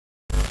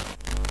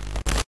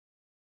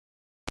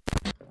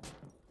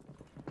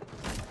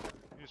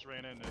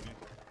ran in, didn't he?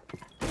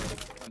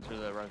 Went through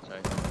the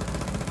rotate.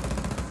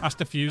 That's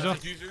diffuser.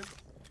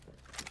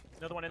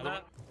 Another one in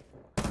that.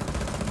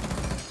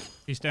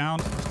 He's down.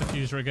 That's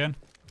diffuser again.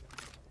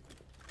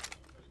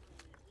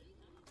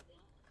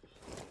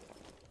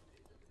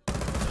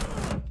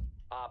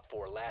 Op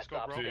 4, Let's last go,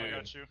 op bro. I standing.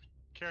 got you.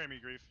 Carry me,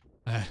 Grief.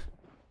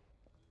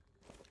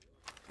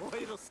 Boy,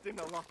 it'll sting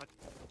a lot.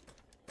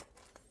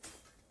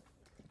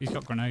 He's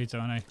got grenades,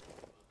 hasn't I he?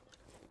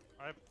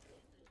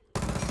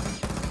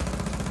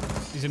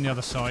 He's in the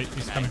other side.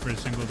 He's coming through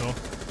the single door.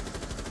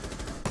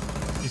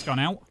 He's gone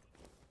out.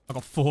 I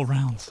got 4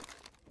 rounds.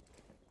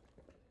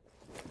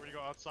 where do you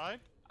go outside?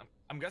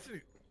 I'm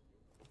guessing.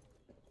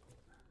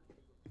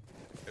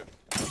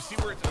 You see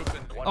where it's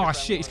open? Oh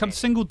shit! He's come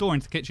single door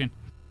into the kitchen.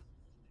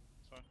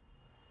 It's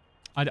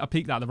fine. I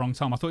peeked that at the wrong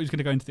time. I thought he was going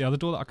to go into the other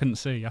door that I couldn't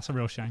see. That's a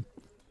real shame.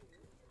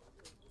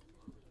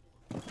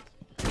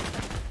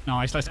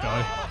 Nice. Let's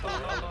go.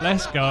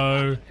 Let's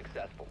go.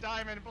 Successful.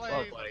 Diamond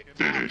Blade.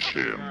 Finish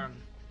him.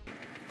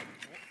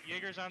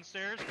 Jaeger's on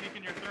stairs,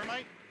 peeking your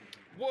thermite.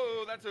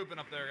 Whoa, that's open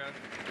up there, guys.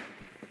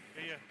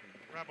 Yeah.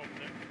 Wrap open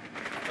there.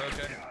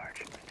 Okay.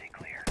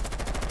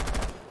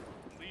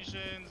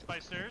 Lesions by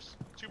stairs.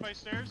 2 by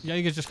stairs. Yeah,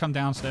 you could just come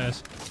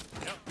downstairs.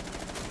 Yep.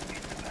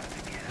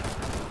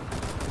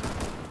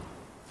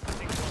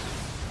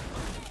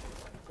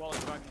 Wall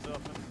is back is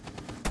open.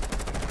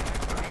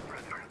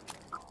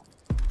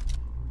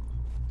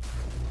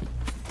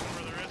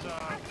 Where there is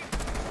a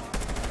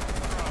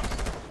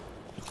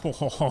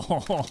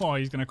Oh,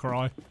 he's gonna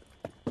cry.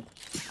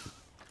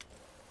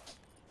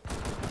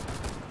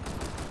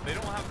 They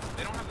don't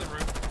have the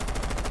room.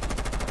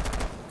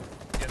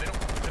 Yeah,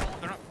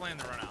 they're not playing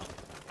the run out.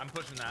 I'm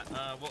pushing that.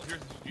 Well,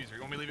 here's the diffuser. You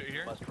want me to leave it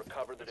here? Must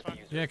recover the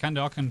diffuser. Yeah, can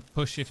do. I can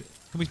push if.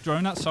 Can we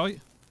drone that site?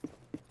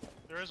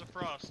 There is a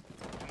frost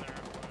in there.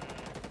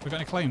 We got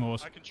any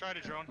claymores? I can try to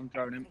drone. I'm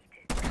throwing him.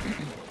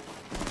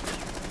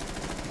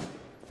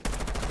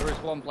 There is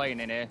one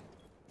plane in here.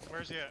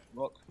 Where's he at?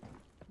 Look.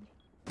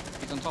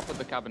 He's on top of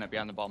the cabinet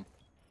behind the bomb.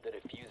 The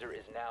diffuser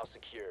is now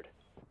secured.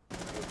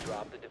 You'll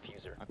drop the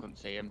diffuser. I couldn't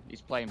see him.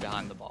 He's playing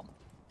behind the bomb.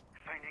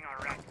 Finding our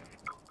rats.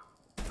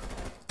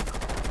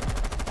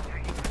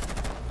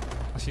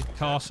 That's his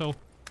castle.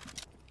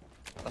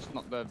 That's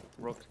not the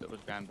rook that was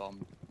behind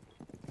bomb.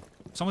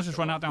 Someone's just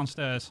run out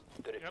downstairs.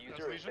 The that's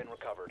diffuser has Legion. been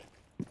recovered.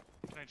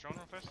 Can I drone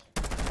real fast?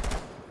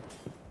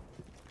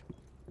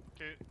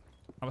 Okay.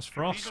 That was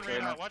Frost. Legion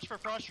ran out. Watch for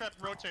frost trap.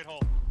 Rotate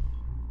hole.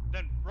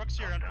 Then Rook's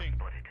here on ping.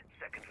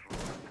 Second floor.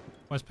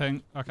 Where's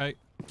ping? Okay.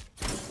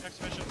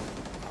 Exhibition.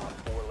 Op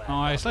 4 last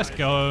Nice. op Let's standing.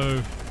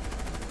 go.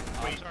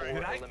 Wait, sorry.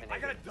 Dude, I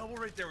Eliminated. got a double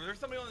right there. Was there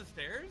somebody on the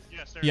stairs?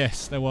 Yes, there.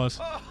 Yes, there was.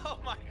 Oh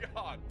my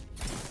god.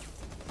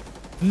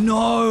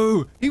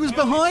 No! He was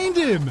behind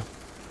him!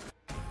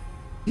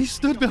 He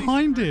stood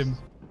behind him.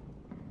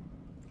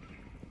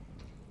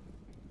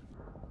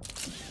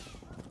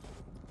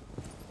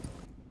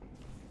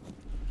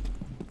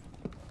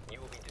 You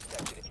will be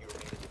detected if you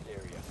remain in this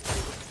area.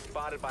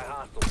 Spotted by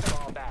hostiles.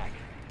 Fall back.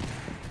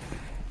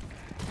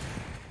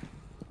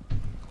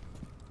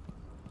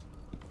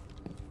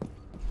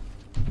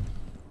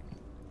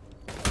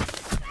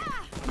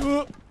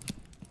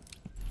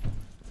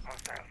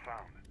 Hostile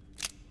found.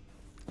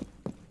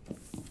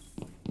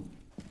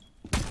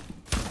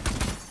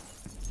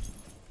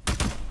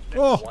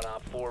 Oh! 1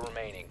 op 4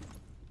 remaining.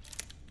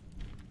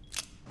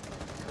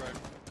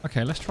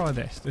 Okay, let's try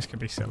this. This could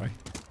be silly.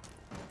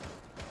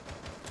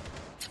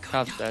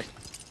 Cav's dead.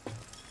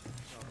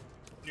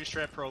 New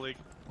strat pro league.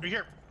 Right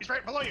here. He's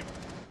right below you.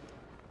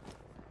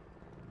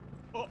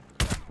 Oh.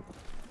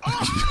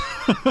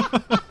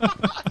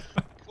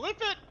 Clip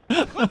it.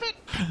 Clip it.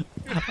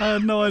 I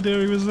had no idea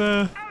he was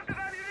there.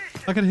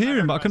 I could hear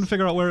him, but I couldn't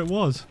figure out where it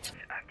was.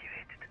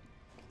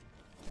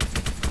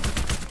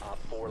 Op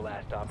 4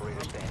 last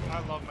operator standing. I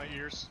love my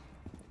ears.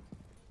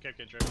 Okay,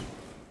 okay, Trevor.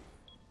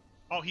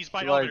 Oh, he's by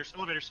Right. elevators.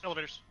 Elevators.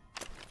 Elevators.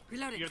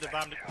 Reloading. You have the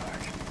bomb.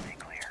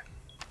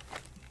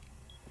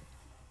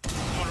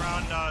 Going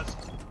around.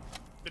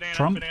 Banana.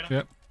 Trump? Banana.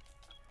 Yep.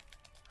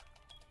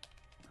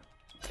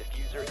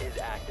 Diffuser is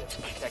active.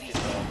 Protected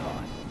at all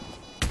costs.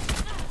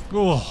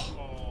 Oh,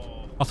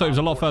 Oh. I thought it was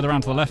a lot further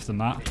around to the left than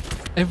that.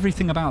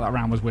 Everything about that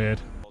round was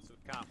weird.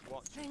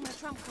 Playing the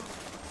trump card.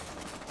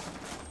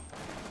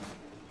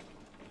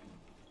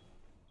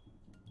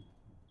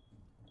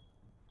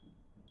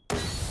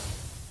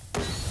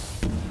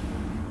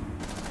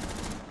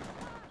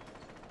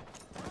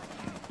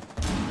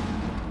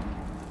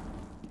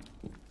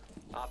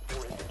 Op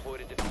 4 has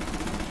deployed a diffuser.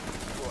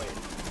 Destroy it.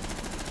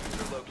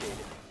 Diffuser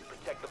located.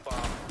 Protect the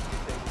bomb.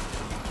 Disable.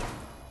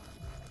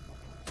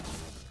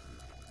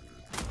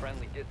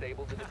 Friendly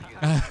disabled the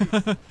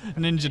diffuser.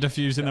 Ninja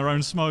defusing their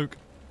own smoke.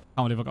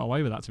 I can't believe I got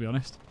away with that, to be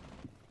honest.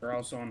 They're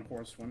also on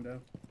horse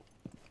window.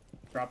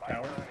 Drop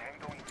tower.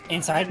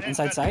 Inside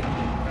site.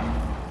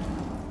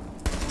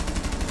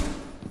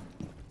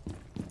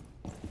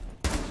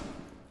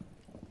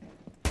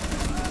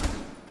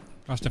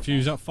 That's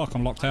diffuser. Fuck,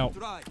 I'm locked out.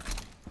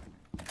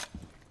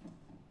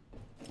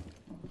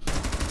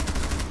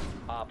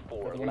 Op Op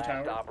 4, One last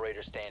tower.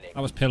 operator standing.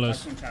 That was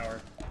pillars. Last one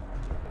tower.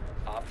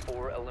 Op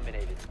 4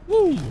 eliminated.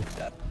 Woo! You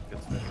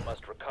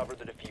must recover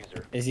the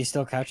diffuser. Is he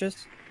still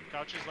couches?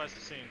 Couches last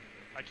the scene.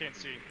 I can't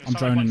see. There's I'm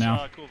somebody droning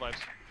wants, now. Cool vibes.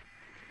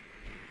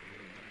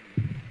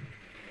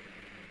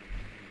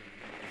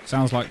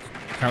 Sounds like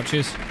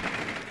couches.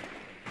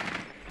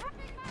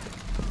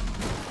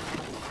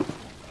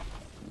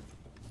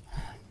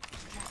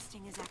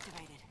 Blasting is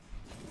activated.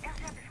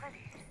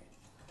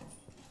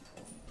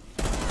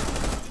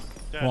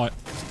 Dead. Right,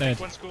 it's dead.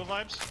 One school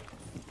vibes.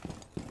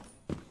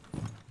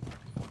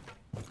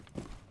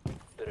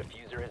 The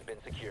diffuser has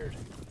been secured.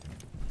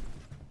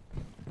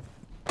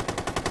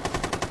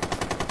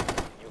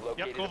 You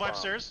located Yep, cool a bomb. vibes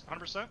stairs,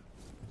 100%.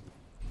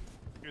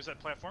 Use that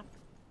platform.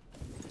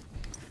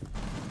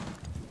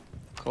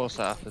 Of course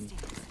that happened.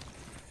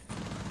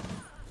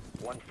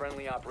 One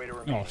friendly operator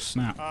remaining. Oh,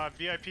 snap.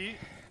 VIP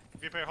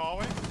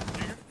hallway.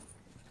 Junior.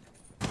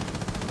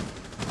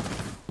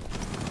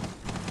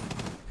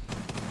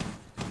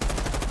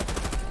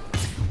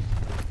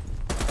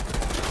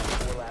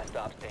 Four last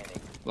stop standing.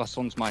 Last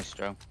one's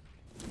Maestro.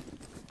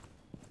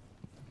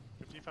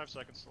 55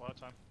 seconds, a lot of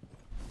time.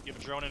 You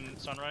have a drone in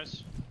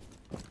Sunrise.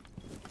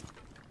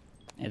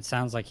 It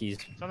sounds like he's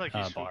Sounds like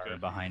he's bar Fuka.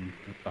 behind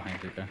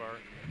Luca. Bar.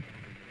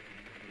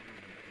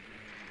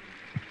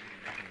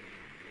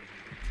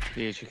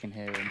 See as you can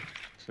hear him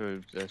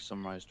through the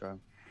sunrise drone.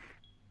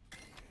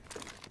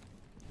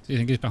 Do you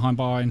think he's behind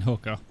bar in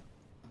hooker?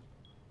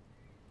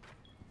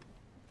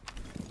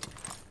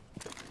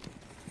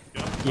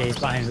 Yeah, he's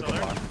behind Still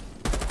hookah there? bar.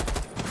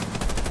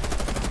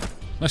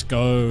 Let's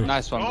go.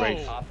 Nice one, Oh.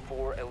 Grief. Op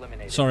 4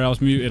 eliminated. Sorry, I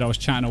was muted. I was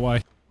chatting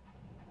away.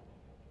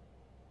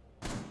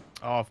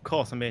 Oh, of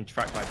course I'm being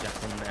tracked by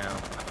Jackal now.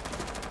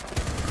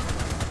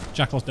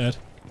 Jackal's dead.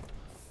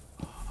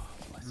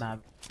 Mad.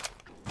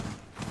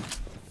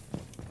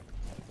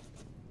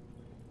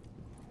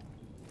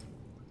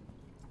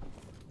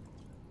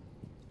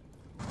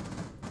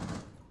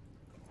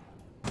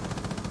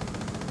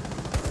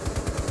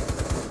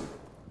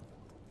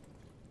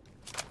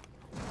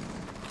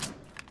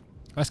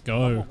 Let's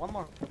go. One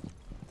more.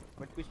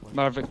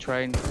 Maverick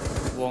train,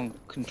 one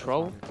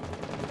control.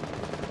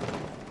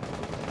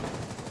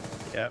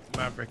 Yeah,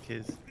 Maverick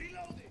is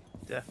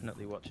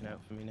definitely watching out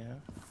for me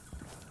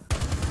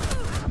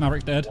now.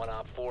 Maverick dead. One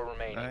Op 4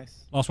 remaining.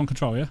 Nice. Last one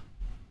control, yeah?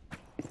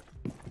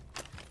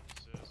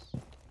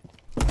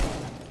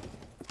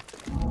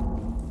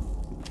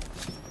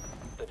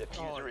 The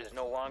diffuser is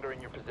no longer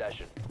in your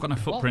possession. I've got no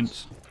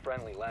footprints.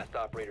 Friendly last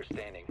operator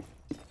standing.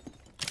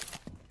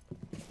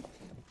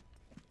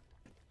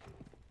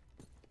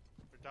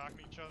 They're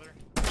docking each other.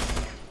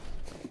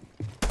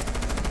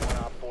 One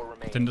Op 4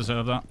 remaining. Didn't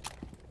deserve that.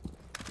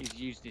 He's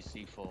used his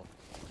C4.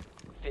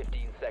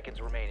 15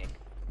 seconds remaining.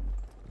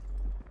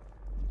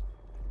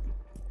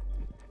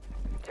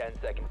 10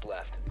 seconds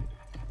left.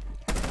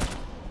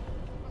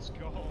 Let's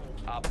go.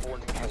 Op 4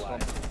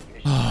 neutralized.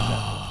 Mission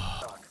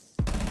successful.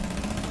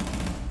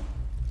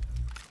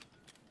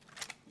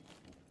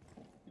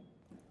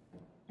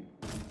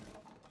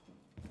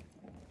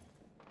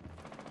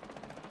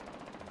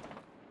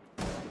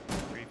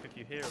 Grief, if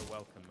you hear a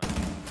welcome, man.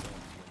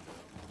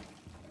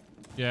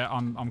 Yeah,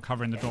 I'm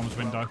covering the dorm's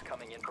window.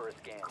 Coming in for a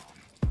scan.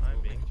 I'm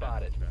being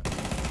Spotted.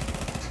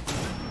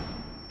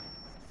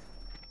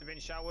 They're in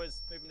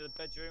showers, moving to the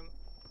bedroom.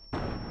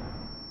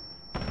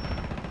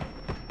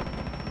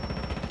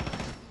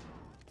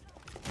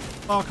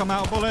 Oh, come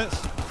out of bullets.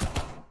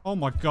 Oh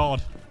my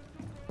god.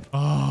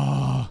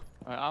 Oh.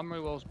 Right, armory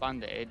wall's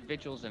bandited.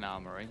 Vigil's in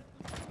armory.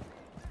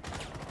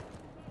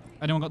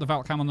 Anyone got the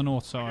Valk cam on the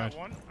north I side?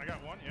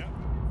 got one, yeah.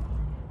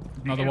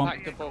 Another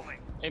one.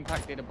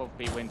 Impacted above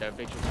B window.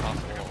 Vigil's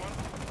half I got wall. one.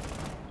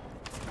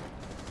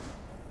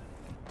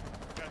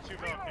 Got two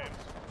Valk cams.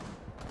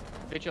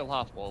 Vigil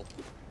half wall.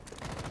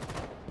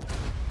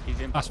 He's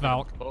impacted That's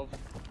Valk. above.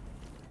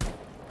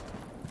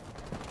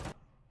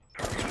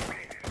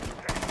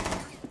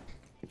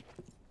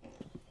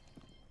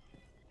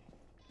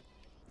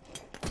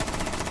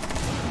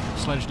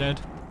 Sledge dead.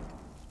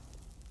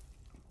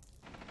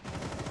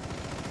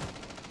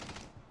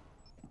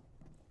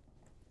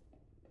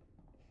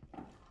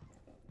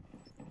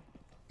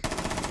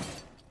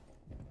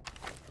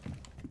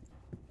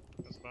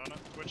 That's Bana.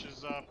 Twitch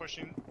is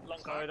pushing. Long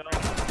stock. corridor.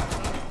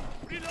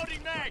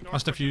 Reloading mag!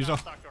 That's diffuser.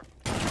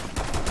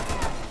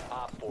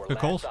 Op 4 Good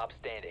last calls. stop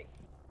standing.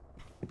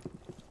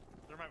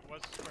 There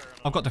was square.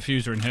 I've got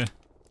diffuser in here.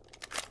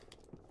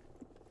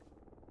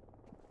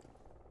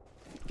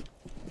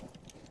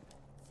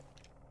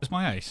 Is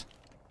my ace?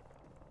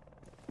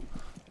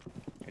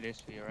 It is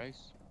for your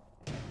ace.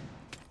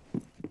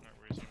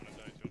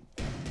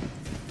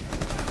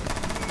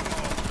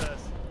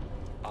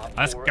 Op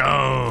Let's 4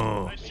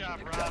 go. Nice job,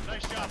 Rob.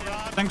 Nice job,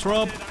 Rob. Thanks,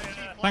 Rob.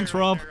 Thanks,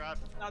 Rob.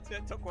 That's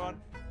it, took one.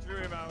 Drew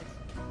him out.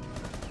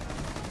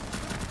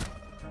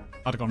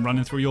 I'd have gone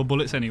running through your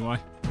bullets anyway.